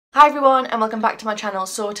Hi everyone and welcome back to my channel.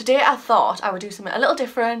 So today I thought I would do something a little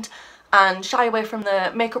different and shy away from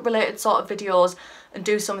the makeup related sort of videos and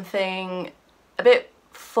do something a bit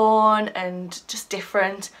fun and just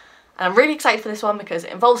different. And I'm really excited for this one because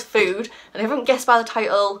it involves food, and if you haven't guessed by the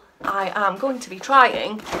title, I am going to be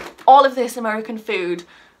trying all of this American food,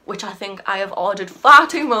 which I think I have ordered far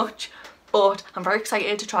too much, but I'm very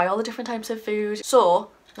excited to try all the different types of food.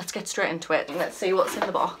 So let's get straight into it. Let's see what's in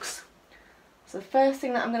the box. So the first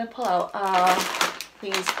thing that I'm going to pull out are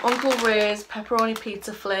these Uncle Ray's pepperoni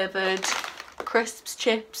pizza flavoured crisps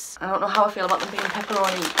chips. I don't know how I feel about them being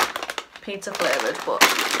pepperoni pizza flavoured, but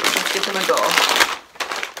let's give them a go.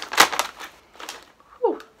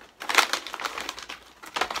 Whew.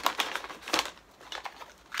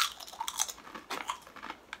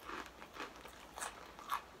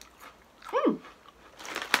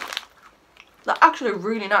 They're actually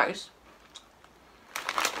really nice.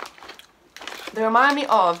 They remind me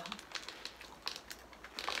of,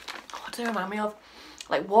 what do they remind me of?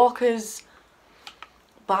 Like Walker's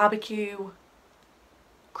barbecue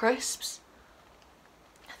crisps,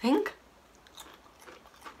 I think.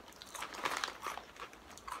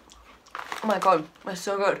 Oh my god, they're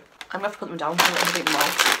so good. I'm gonna have to put them down so I don't eat them all.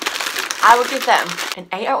 I would give them an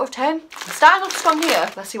 8 out of 10. I'm starting off strong here.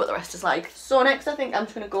 Let's see what the rest is like. So next I think I'm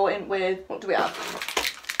just gonna go in with, what do we have?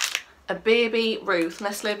 A Baby Ruth,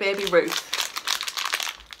 Nestle Baby Ruth.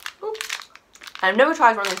 I've never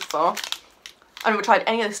tried one of these before. I've never tried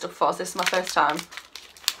any of this stuff before, so this is my first time.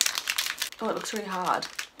 Oh, it looks really hard.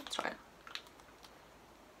 Let's try it.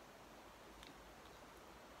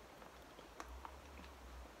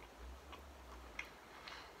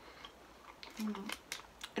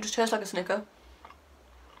 It just tastes like a Snicker.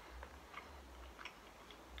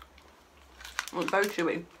 It's very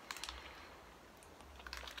chewy.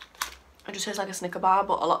 It just tastes like a Snicker bar,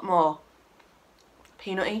 but a lot more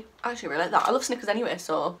peanutty. I actually really like that. I love Snickers anyway,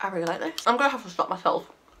 so I really like this. I'm gonna have to stop myself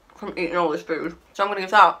from eating all this food, so I'm gonna give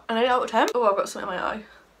that an 8 out of 10. Oh, I've got something in my eye.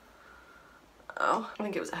 Oh, I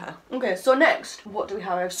think it was a hair. Okay, so next, what do we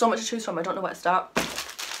have? I have so much to choose from, I don't know where to start.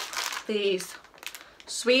 These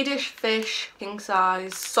Swedish Fish king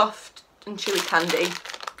size soft and chewy candy.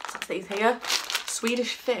 That's these here.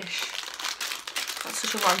 Swedish Fish. That's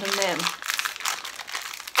such a random name.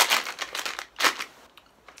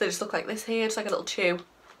 They just look like this here, just like a little chew.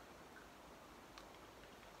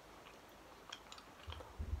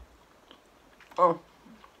 Oh.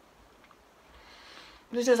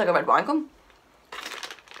 This tastes like a red wine gum.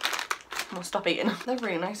 I'll stop eating. They're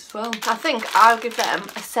really nice as well. I think I'll give them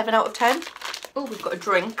a 7 out of 10. Oh, we've got a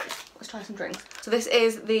drink. Let's try some drinks. So this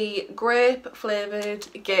is the grape flavoured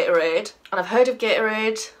Gatorade. And I've heard of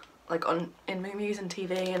Gatorade like in movies and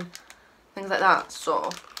TV and things like that. So,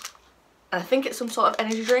 and I think it's some sort of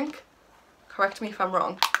energy drink. Correct me if I'm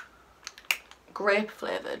wrong. Grape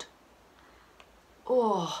flavoured.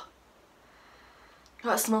 Oh,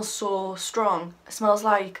 that smells so strong. It smells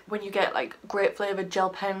like when you get like grape flavoured gel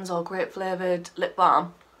pens or grape flavoured lip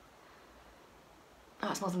balm.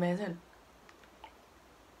 Oh, it smells amazing.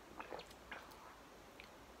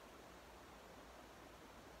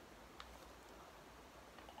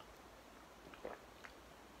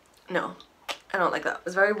 No, I don't like that.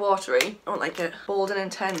 It's very watery. I don't like it. Bold and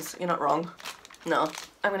intense. You're not wrong. No.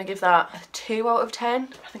 I'm going to give that a 2 out of 10.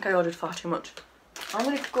 I think I ordered far too much. I'm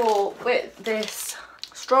going to go with this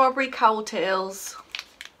Strawberry Cowtails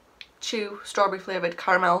Chew Strawberry Flavoured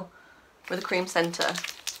Caramel with a cream centre.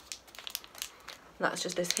 That's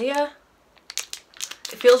just this here.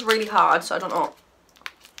 It feels really hard, so I don't know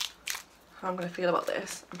how I'm going to feel about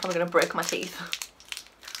this. I'm probably going to break my teeth.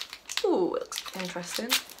 Ooh, it looks interesting.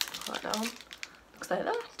 Pull that down. Looks like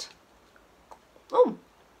that. Oh,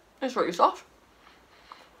 it's really soft.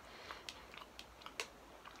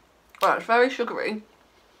 Well, it's very sugary.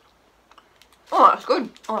 Oh, that's good.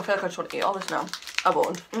 Oh, I feel like I just want to eat all this now. I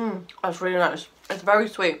won't. That's really nice. It's very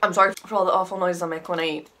sweet. I'm sorry for all the awful noises I make when I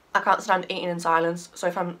eat. I can't stand eating in silence. So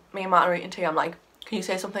if me and Matt are eating tea, I'm like, can you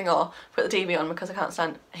say something or put the TV on, because I can't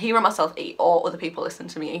stand hearing myself eat or other people listen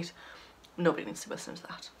to me eat. Nobody needs to listen to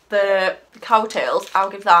that. The Cowtails, I'll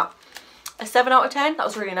give that a 7 out of 10. That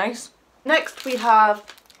was really nice. Next we have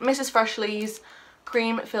Mrs. Freshley's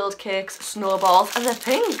cream filled cakes snowballs, and they're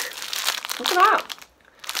pink. Look at that.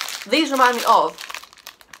 These remind me of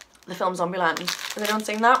the film Zombieland. Has anyone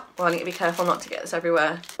seen that? Well, I need to be careful not to get this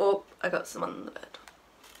everywhere. Oh, I got some on the bed.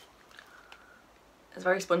 It's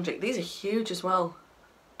very spongy. These are huge as well.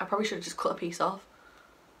 I probably should have just cut a piece off.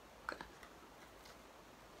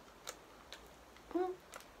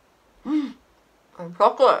 Okay. And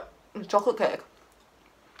chocolate. It's chocolate cake.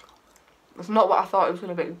 It's not what I thought it was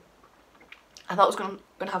going to be. I thought it was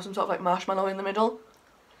gonna have some sort of like marshmallow in the middle.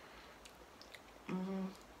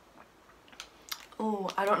 Oh,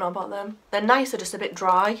 I don't know about them. They're nice, they're just a bit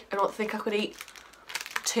dry. I don't think I could eat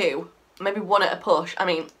 2. Maybe 1 at a push. I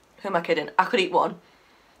mean, who am I kidding? I could eat 1.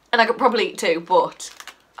 And I could probably eat 2, but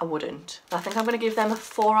I wouldn't. I think I'm going to give them a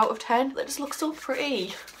 4 out of 10. They just look so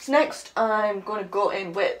pretty. So next, I'm going to go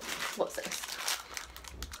in with, what's this?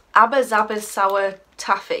 Abba Zabba's Sour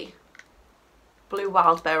Taffy. Blue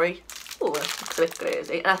Wildberry. Oh, it looks a bit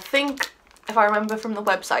crazy. And I think, if I remember from the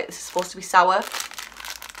website, this is supposed to be sour.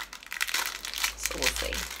 So we'll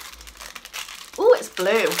see. Oh, it's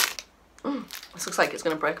blue. This looks like it's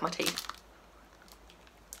going to break my teeth.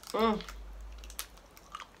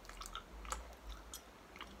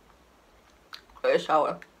 It is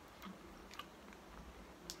sour.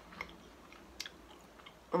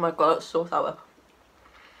 Oh my god, it's so sour.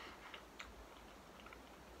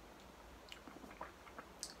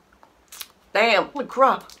 Damn, holy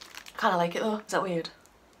crap. I kind of like it though. Is that weird?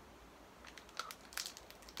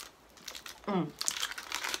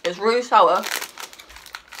 It's really sour.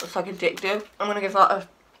 It's like addictive. I'm going to give that a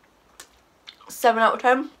 7 out of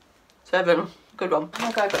 10. 7. Good one. Oh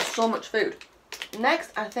my god, I've got so much food.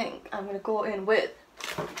 Next, I think I'm going to go in with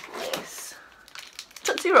this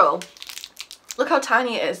Tootsie Roll. Look how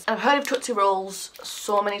tiny it is. I've heard of Tootsie Rolls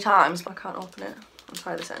so many times, but I can't open it. I'll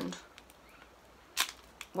try this end.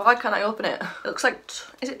 Why can't I open it? It looks like,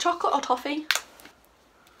 is it chocolate or toffee?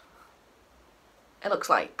 It looks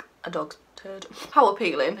like a dog's turd. How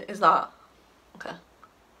appealing is that? Okay.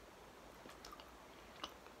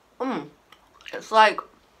 It's like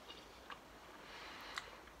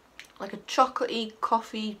a chocolatey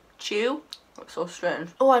coffee chew. That's so strange.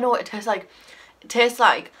 Oh, I know what it tastes like. It tastes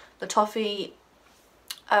like the toffee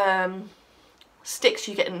sticks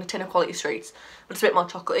you get in the tin of Quality Streets, but it's a bit more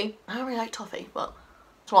chocolatey. I don't really like toffee, but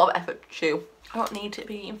it's a lot of effort to chew. I don't need to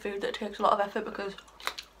be eating food that takes a lot of effort because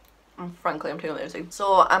frankly I'm too lazy.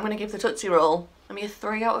 So I'm going to give the Tootsie Roll maybe a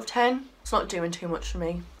 3 out of 10. It's not doing too much for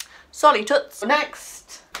me. Sorry, Toots.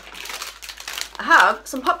 Next, I have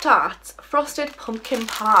some Pop-Tarts Frosted Pumpkin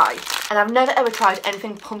Pie. And I've never ever tried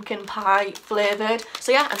anything pumpkin pie flavoured.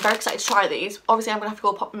 So yeah, I'm very excited to try these. Obviously I'm going to have to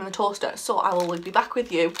go pop them in the toaster, so I will be back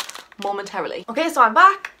with you momentarily. Okay, so I'm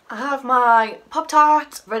back. I have my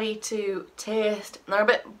Pop-Tarts ready to taste. They're a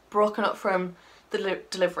bit broken up from the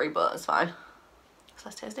delivery, but it's fine. So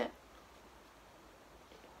let's taste it.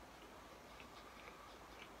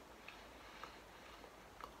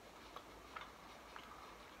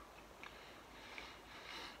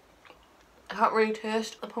 I can't really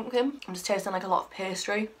taste the pumpkin. I'm just tasting like a lot of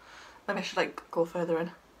pastry. Maybe I should like go further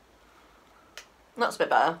in. That's a bit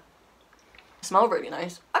better. It smells really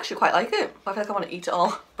nice. I actually quite like it. I feel like I want to eat it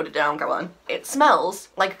all. Put it down, go on. It smells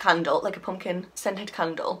like a candle, like a pumpkin scented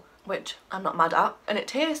candle, which I'm not mad at. And it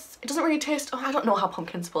tastes, it doesn't really taste, oh, I don't know how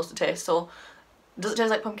pumpkin's supposed to taste, so does it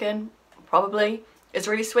taste like pumpkin? Probably. It's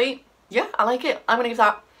really sweet. Yeah, I like it. I'm gonna give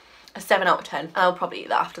that a 7 out of 10. I'll probably eat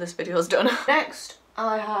that after this video's done. Next,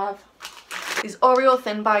 I have these Oreo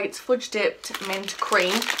Thin Bites fudge dipped mint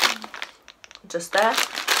cream. Just there.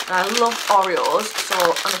 And I love Oreos, so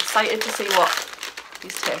I'm excited to see what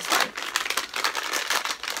these taste like.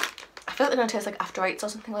 I feel like they're going to taste like After Eights or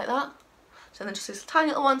something like that. So then just these tiny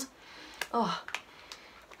little ones. Oh,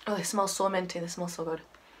 they smell so minty. They smell so good.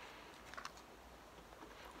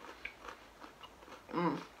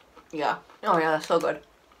 Yeah. Oh yeah, they're so good.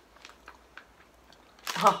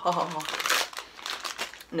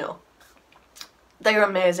 No. They're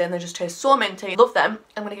amazing. They just taste so minty. Love them.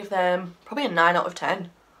 I'm going to give them probably a 9 out of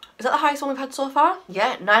 10. Is that the highest one we've had so far?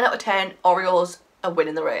 Yeah, 9 out of 10. Oreos are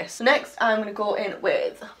winning the race. So next I'm going to go in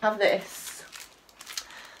with, have this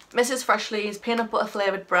Mrs. Freshley's peanut butter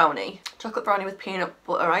flavoured brownie. Chocolate brownie with peanut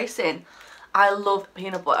butter icing. I love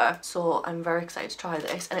peanut butter, so I'm very excited to try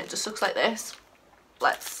this. And it just looks like this.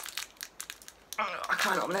 Let's, I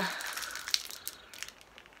can't open it.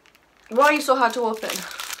 Why are you so hard to open?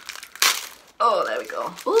 Oh, there we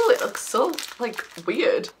go. Oh, it looks so, like,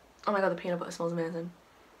 weird. Oh my god, the peanut butter smells amazing.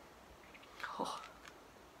 Oh.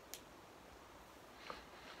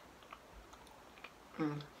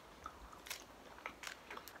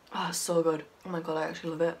 Oh, it's so good. Oh my god, I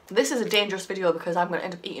actually love it. This is a dangerous video because I'm going to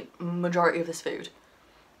end up eating a majority of this food.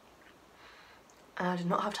 And I did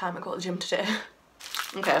not have time to go to the gym today.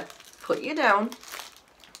 Okay, put you down.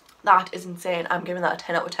 That is insane. I'm giving that a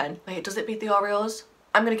 10 out of 10. Wait, does it beat the Oreos?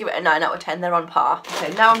 I'm going to give it a 9 out of 10. They're on par.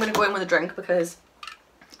 Okay, now I'm going to go in with a drink because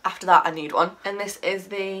after that I need one. And this is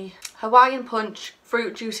the Hawaiian Punch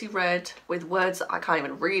Fruit Juicy Red with words that I can't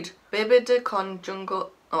even read. Bebe de Conjungo.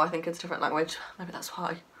 Oh, I think it's a different language. Maybe that's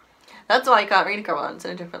why. That's why I can't read it, come on, it's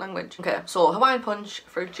in a different language. Okay, so Hawaiian Punch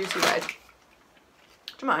Fruit Juicy Red.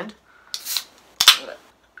 Do you mind?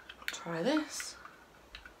 Try this.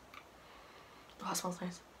 Oh, that smells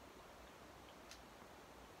nice.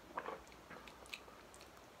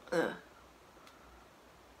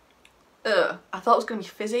 I thought it was going to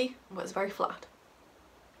be fizzy, but it's very flat.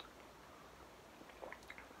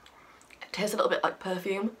 It tastes a little bit like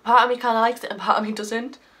perfume. Part of me kind of likes it and part of me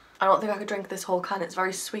doesn't. I don't think I could drink this whole can, it's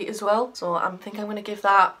very sweet as well. So I think I'm going to give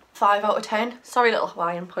that 5 out of 10. Sorry little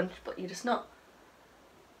Hawaiian Punch, but you're just not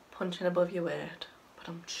punching above your weight.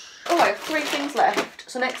 Oh, I have 3 things left.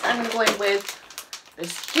 So next I'm going to go in with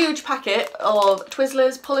this huge packet of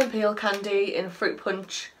Twizzlers Pull and Peel candy in fruit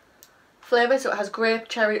punch flavour. So it has grape,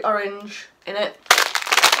 cherry, orange in it.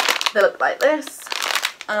 They look like this.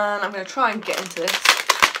 And I'm going to try and get into this.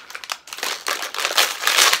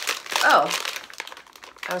 Oh,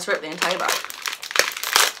 I just ripped the entire bag.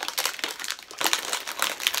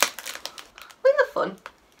 Look at the fun.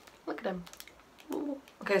 Look at him. Ooh.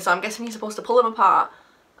 Okay, so I'm guessing you're supposed to pull them apart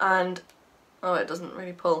and, oh, it doesn't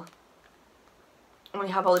really pull. And when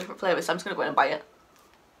you have all the different flavours, so I'm just going to go in and bite it.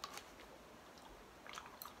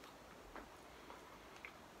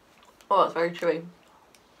 Oh, it's very chewy.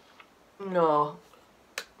 No.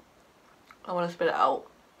 I want to spit it out.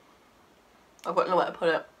 I've got nowhere to put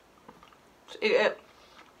it. Just eat it.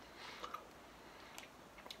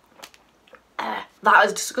 That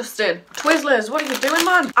is disgusting. Twizzlers, what are you doing,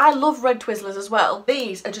 man? I love red Twizzlers as well.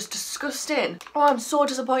 These are just disgusting. Oh, I'm so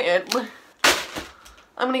disappointed.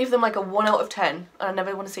 I'm going to give them like a 1 out of 10 and I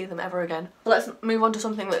never want to see them ever again. So let's move on to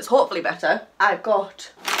something that's hopefully better. I've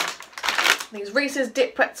got these Reese's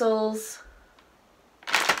Dip Pretzels,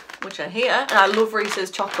 which are here. And I love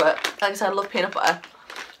Reese's chocolate. Like I said, I love peanut butter.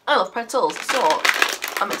 I love pretzels, so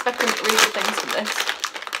I'm expecting really good things from this.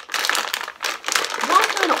 Why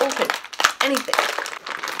can I not open anything?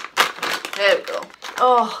 There we go.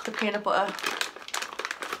 Oh, the peanut butter.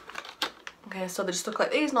 Okay, so they just look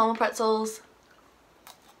like these normal pretzels.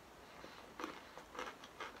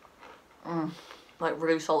 Like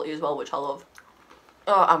really salty as well, which I love.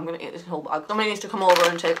 Oh, I'm gonna eat this whole bag. Somebody needs to come over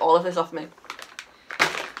and take all of this off me.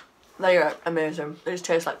 They are amazing. They just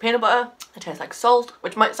taste like peanut butter. They taste like salt,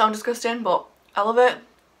 which might sound disgusting, but I love it.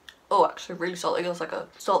 Oh, actually really salty. It's like a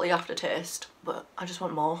salty aftertaste, but I just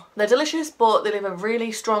want more. They're delicious, but they leave a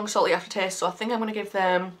really strong salty aftertaste, so I think I'm going to give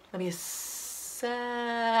them maybe a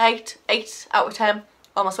 8 out of 10.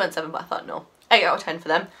 Almost went 7, but I thought no. 8 out of 10 for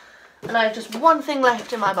them. And I have just one thing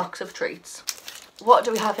left in my box of treats. What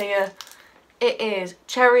do we have here? It is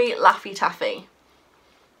Cherry Laffy Taffy.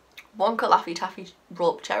 Wonka Laffy Taffy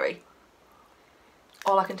rope cherry.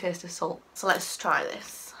 All I can taste is salt. So let's try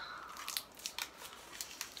this.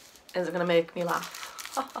 Is it going to make me laugh?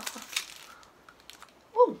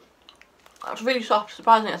 Ooh, that's really soft.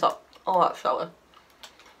 Surprisingly, I thought, oh, that's sour.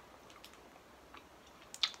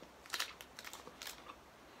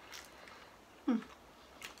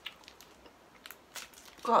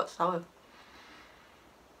 God, it's sour.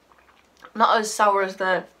 Not as sour as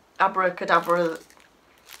the abracadabra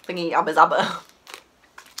thingy abba zabba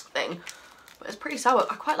thing, but it's pretty sour.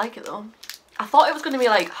 I quite like it though. I thought it was going to be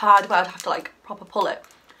like hard where I'd have to like proper pull it,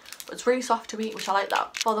 but it's really soft to eat, which I like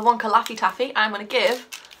that. For the Wonka Laffy Taffy, I'm going to give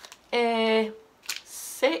a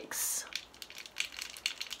 6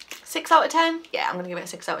 out of 10. Yeah, I'm going to give it a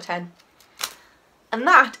 6 out of 10. And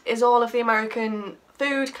that is all of the American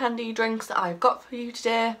food, candy, drinks that I've got for you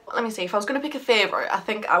today. Let me see, if I was going to pick a favourite, I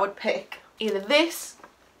think I would pick either this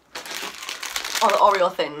or the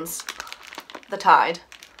Oreo Thins, the Tide.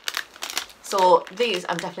 So these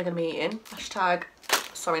I'm definitely going to be eating. Hashtag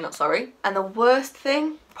sorry not sorry. And the worst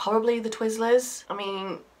thing, probably the Twizzlers. I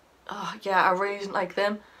mean, oh, yeah, I really didn't like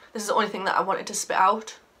them. This is the only thing that I wanted to spit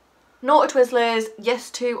out. No to Twizzlers, yes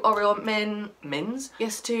to Oreo Mins,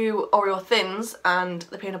 yes to Oreo Thins and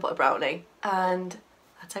the peanut butter brownie. And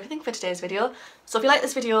that's everything for today's video. So if you like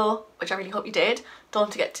this video, which I really hope you did,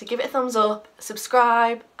 don't forget to give it a thumbs up,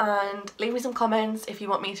 subscribe, and leave me some comments if you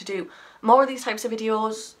want me to do more of these types of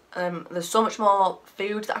videos. There's so much more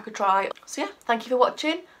food that I could try. So yeah, thank you for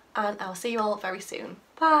watching and I'll see you all very soon.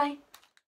 Bye!